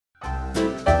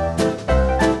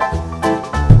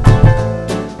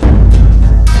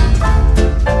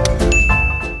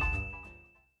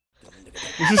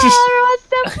everyone,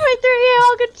 7.3,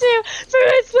 welcome to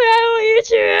Seriously, I Will Eat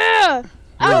You!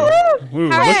 Oh! Ooh,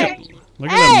 Hey!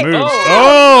 look at them moves.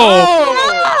 Oh!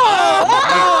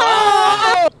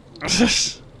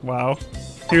 Wow.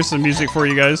 Here's some music for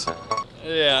you guys.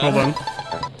 Yeah. Hold on.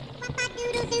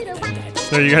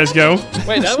 There you guys go.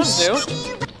 Wait, that was new.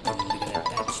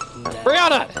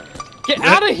 Brianna! Get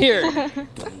out of here!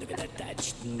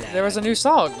 There was a new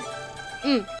song.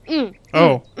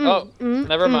 Oh.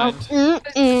 Never mind.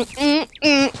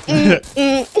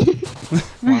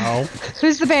 Wow.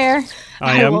 Who's the bear?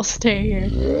 I am. will stay here.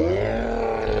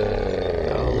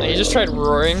 You just tried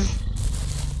roaring.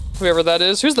 Whoever that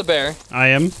is. Who's the bear? I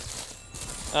am.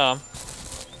 Oh.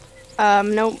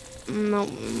 Nope. No.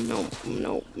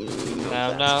 No.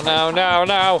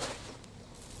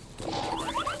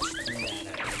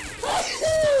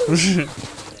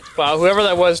 Wow, whoever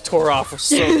that was tore off was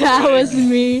so That funny. was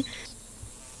me.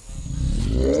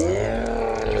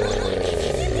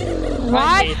 I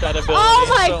What? hate that ability Oh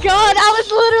my so god, I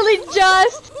was literally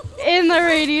just in the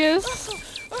radius.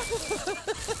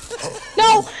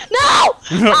 No! No!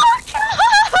 Oh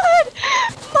god!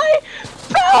 My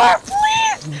power,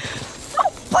 please! Oh,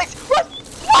 please, run!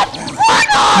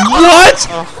 What?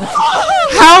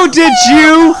 How did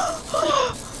you?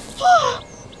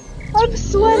 I'm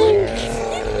sweating.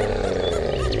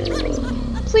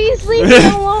 Please leave me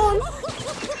alone.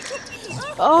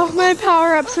 Oh, my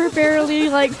power-ups are barely,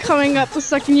 like, coming up the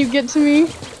second you get to me.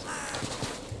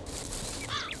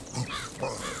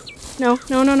 No.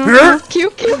 Q. What? Q!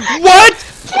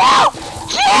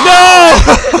 No!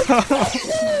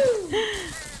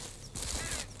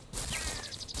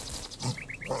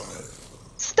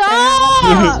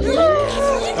 Stop!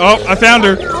 Oh, I found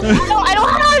her. No, I don't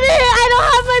have it! I don't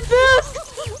have my boost!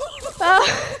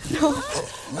 No.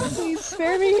 Please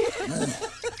spare me.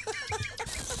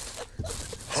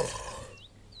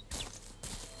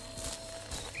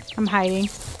 I'm hiding.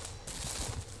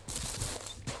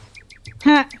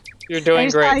 You're doing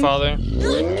just great, thought Father.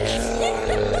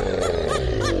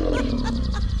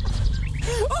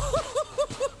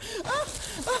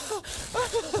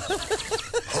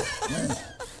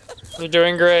 You're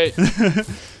doing great.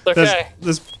 It's okay.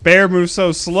 This bear moves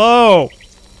so slow.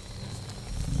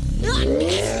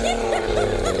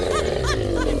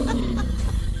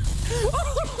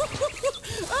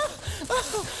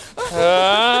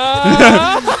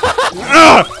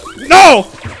 No!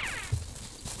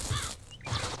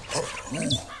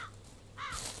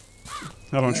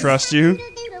 I don't trust you.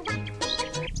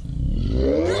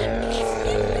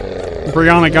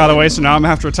 Brianna got away, so now I'm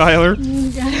after Tyler.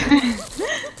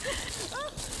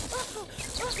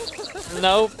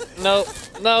 Nope.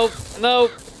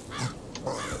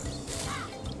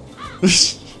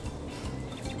 Did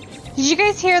you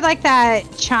guys hear like that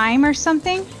chime or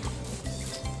something?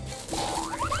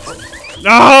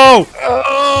 No!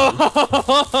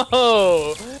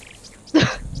 Oh!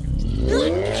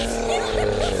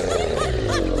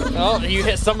 Oh, you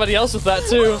hit somebody else with that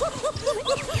too.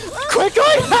 Quit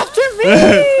going after me!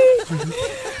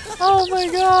 Oh my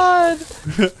god!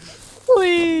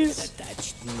 Please!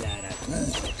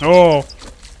 Oh.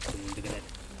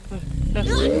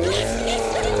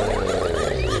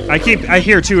 I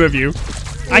hear two of you.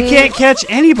 I can't catch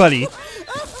anybody.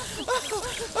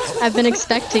 I've been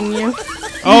expecting you.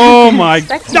 Oh my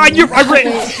god! Wait,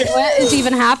 what is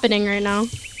even happening right now?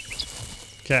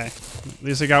 Okay, at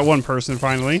least I got one person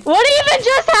finally. What even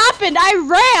just happened? I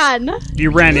ran!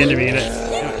 You ran into me,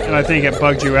 and I think it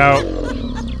bugged you out.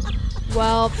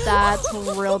 Well, that's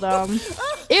real dumb.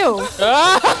 Ew.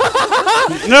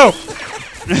 No!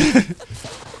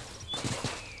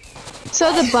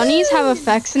 So the bunnies have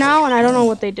effects now, and I don't know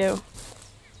what they do.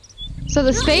 So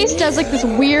the space does like this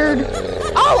weird...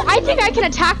 Oh, I think I can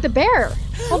attack the bear.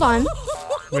 Hold on.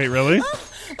 Wait, really?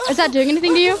 Is that doing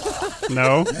anything to you?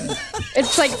 No.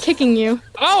 It's like kicking you.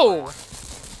 Oh!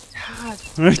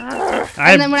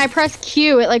 And then when I press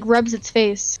Q, it like rubs its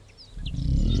face.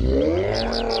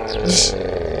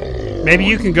 Maybe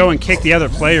you can go and kick the other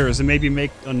players and maybe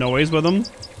make a noise with them.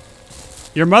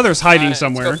 Your mother's hiding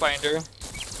somewhere. Let's go find her.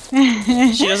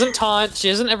 She doesn't taunt. She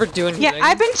doesn't ever do anything. Yeah,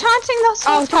 I've been taunting those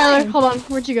whole Oh, Tyler, time. hold on.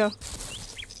 Where'd you go?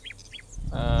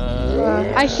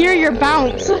 I hear your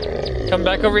bounce. Come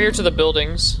back over here to the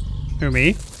buildings. Who,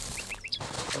 me?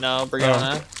 No,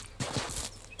 Brianna.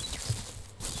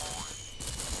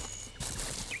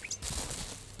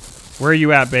 Where are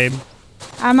you at, babe?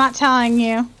 I'm not telling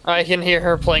you. I can hear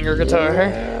her playing her guitar.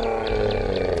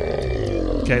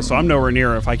 Okay, so I'm nowhere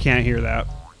near her if I can't hear that.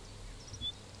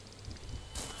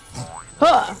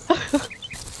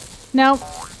 Nope.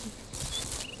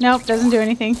 Nope, doesn't do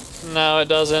anything. No, it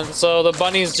doesn't. So the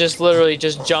bunnies just literally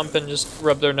just jump and just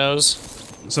rub their nose.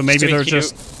 So maybe they're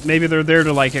maybe they're there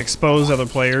to like expose other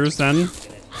players then.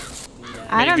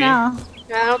 I don't know.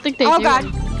 I don't think they do. Oh god.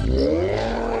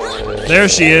 There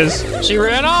she is. She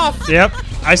ran off. Yep,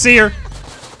 I see her.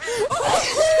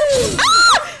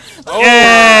 Oh,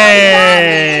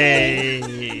 Yay!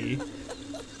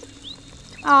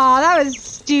 Aw, that was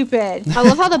stupid. I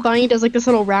love how the bunny does like this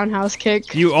little roundhouse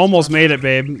kick. You almost made it,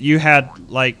 babe. You had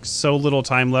like so little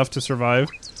time left to survive.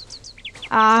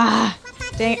 Ah,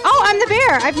 dang. Oh, I'm the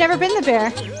bear. I've never been the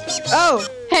bear. Oh,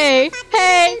 hey,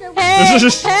 hey, hey, hey,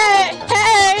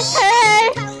 hey,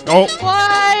 hey. Oh.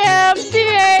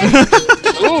 YMCA.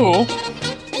 Ooh.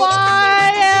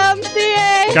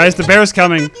 YMCA. Guys, the bear's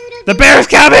coming. The bear's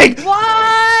coming! YMCA.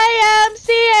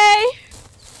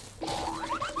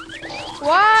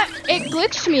 What? It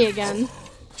glitched me again.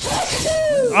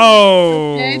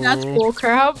 Oh. Okay, that's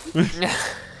bullcrap.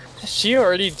 She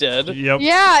already did. Yep.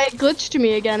 Yeah, it glitched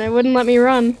me again. It wouldn't let me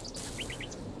run.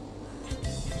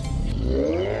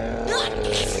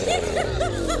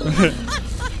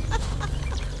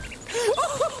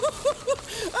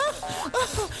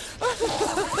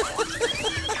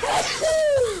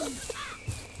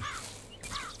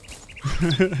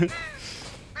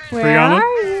 Where Brianna?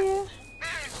 are you?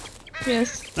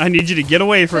 Yes. I need you to get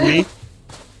away from me.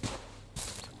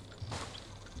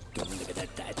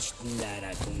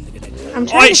 I'm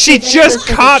trying Wait, to she see just if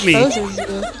this caught me. exposes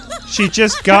you. She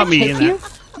just got me in Hit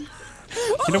that.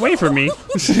 Get away from me.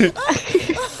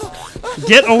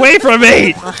 Get away from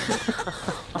me!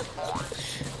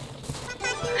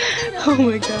 Oh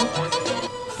my god.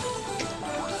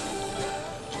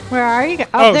 Where are you?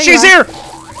 Oh, there she's you are. here!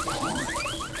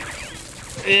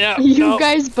 Yeah. You no.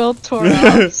 guys both tore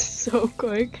up so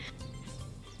quick.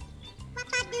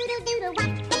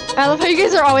 I love how you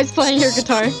guys are always playing your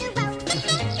guitar.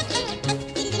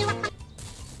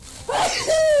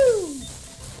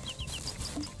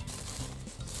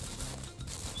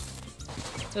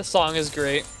 This song is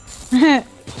great.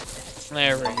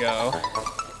 There we go.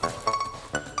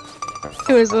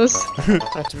 Who is this?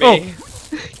 That's me.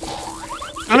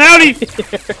 I'm outie!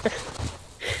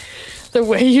 The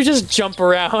way you just jump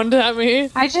around at me.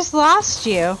 I just lost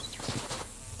you.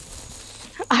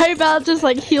 I about just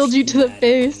like healed you to the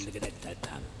face.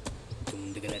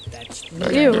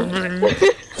 Ew.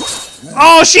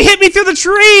 Oh, she hit me through the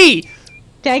tree!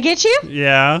 Did I get you?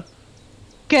 Yeah.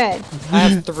 Good. I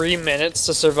have 3 minutes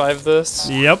to survive this.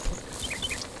 Yep.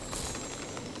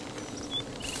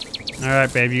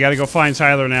 Alright, babe, you gotta go find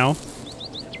Tyler now.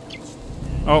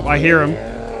 Oh, I hear him.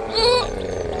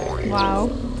 Wow.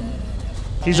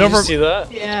 He's Did over. you see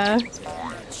that? Yeah.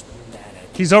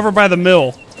 He's over by the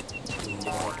mill.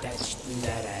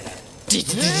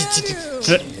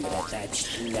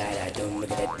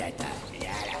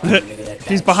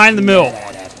 He's behind the mill.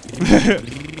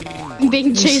 I'm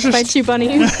being chased by 2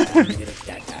 bunnies.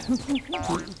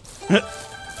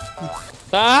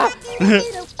 Ah!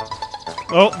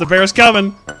 Oh, the bear's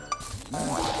coming.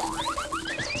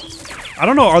 I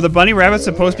don't know. Are the bunny rabbits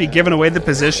supposed to be giving away the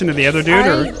position to the other dude,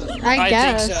 or? I I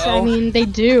guess. think so. I mean, they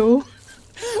do.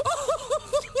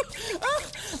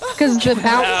 Because the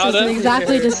bounce out isn't of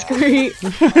exactly here. discreet.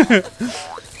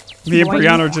 Me and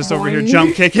Brianna are just over here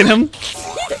jump kicking him.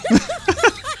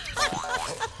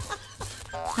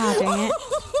 Oh, dang it.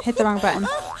 Hit the wrong button.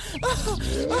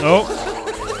 Oh.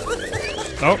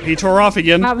 Oh, he tore off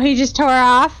again. Oh, he just tore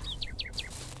off.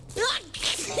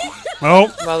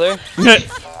 Oh. Mother,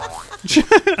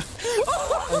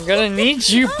 I'm gonna need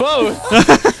you both.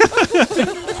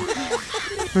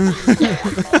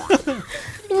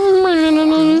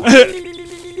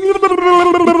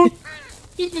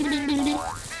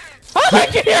 I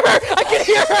can hear her! I can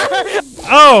hear her!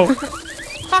 Oh.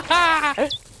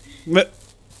 But-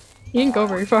 You didn't go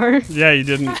very far. yeah, you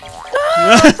didn't.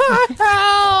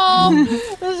 Help!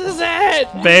 This is it!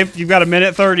 Babe, you've got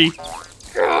 1:30.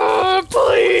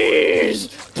 Please!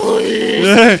 Please!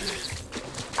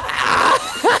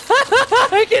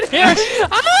 I can hear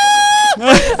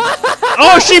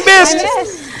Oh, she missed!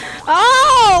 Yes.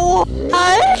 Oh!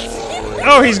 What?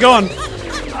 Oh, he's gone.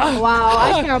 Wow,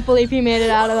 I can't believe he made it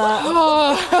out of that.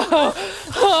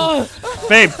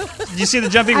 Babe, did you see the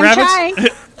jumping I'm rabbits? trying.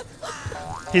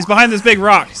 He's behind this big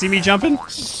rock. See me jumping?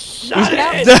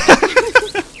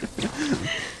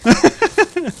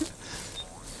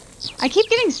 I keep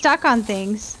getting stuck on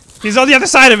things. He's on the other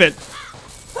side of it.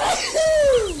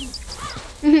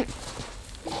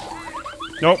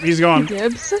 Nope, he's gone.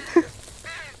 Gibbs.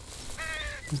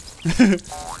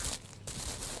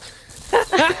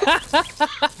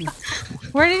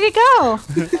 Where did he go?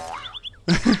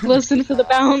 Listen for the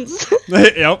bounce.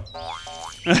 Yep.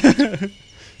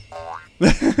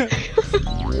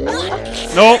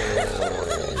 Nope.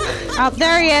 Oh,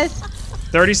 there he is.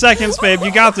 30 seconds, babe.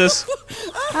 You got this.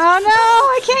 Oh no,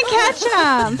 I can't catch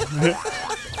him.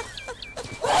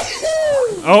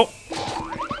 Oh.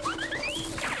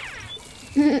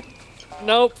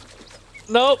 Nope.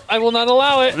 Nope. I will not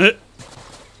allow it.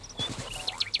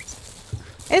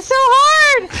 It's so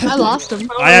hard. I lost him.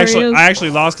 I actually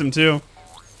lost him too.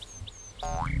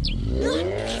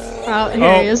 Oh,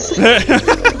 here he is.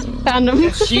 Found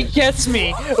him. She gets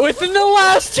me within the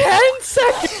last 10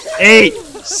 seconds. 8,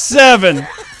 7,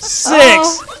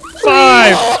 6,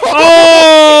 5.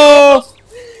 Oh!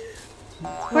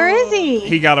 Where is he?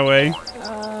 He got away.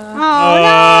 Oh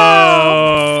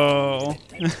no.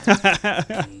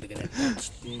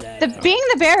 Being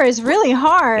the bear is really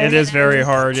hard. It is very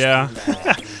hard, yeah.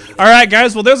 All right,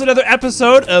 guys. Well, there's another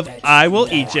episode of I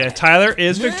Will Eat Ya. Tyler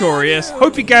is victorious.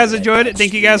 Hope you guys enjoyed it.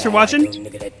 Thank you guys for watching.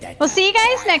 We'll see you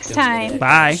guys next time.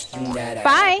 Bye.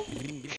 Bye.